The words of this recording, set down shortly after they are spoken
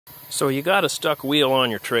So you got a stuck wheel on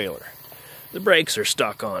your trailer. The brakes are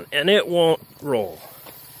stuck on, and it won't roll.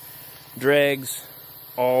 Drags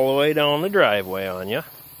all the way down the driveway on you.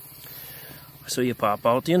 So you pop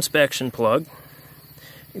out the inspection plug,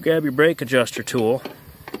 you grab your brake adjuster tool,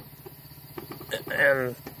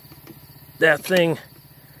 and that thing,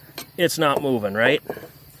 it's not moving, right?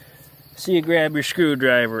 So you grab your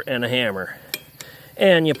screwdriver and a hammer,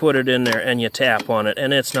 and you put it in there and you tap on it,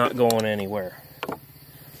 and it's not going anywhere.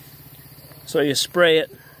 So you spray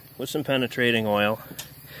it with some penetrating oil,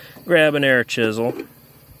 grab an air chisel,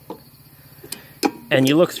 and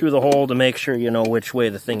you look through the hole to make sure you know which way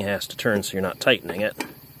the thing has to turn so you're not tightening it.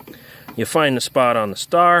 You find the spot on the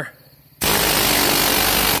star,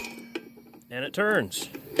 and it turns.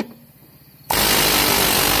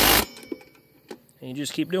 And you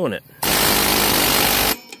just keep doing it.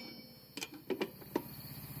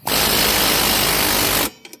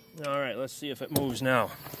 Alright, let's see if it moves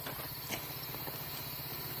now.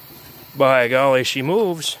 By golly, she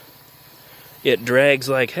moves. It drags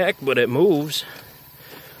like heck, but it moves.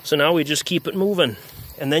 So now we just keep it moving.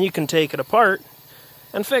 And then you can take it apart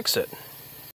and fix it.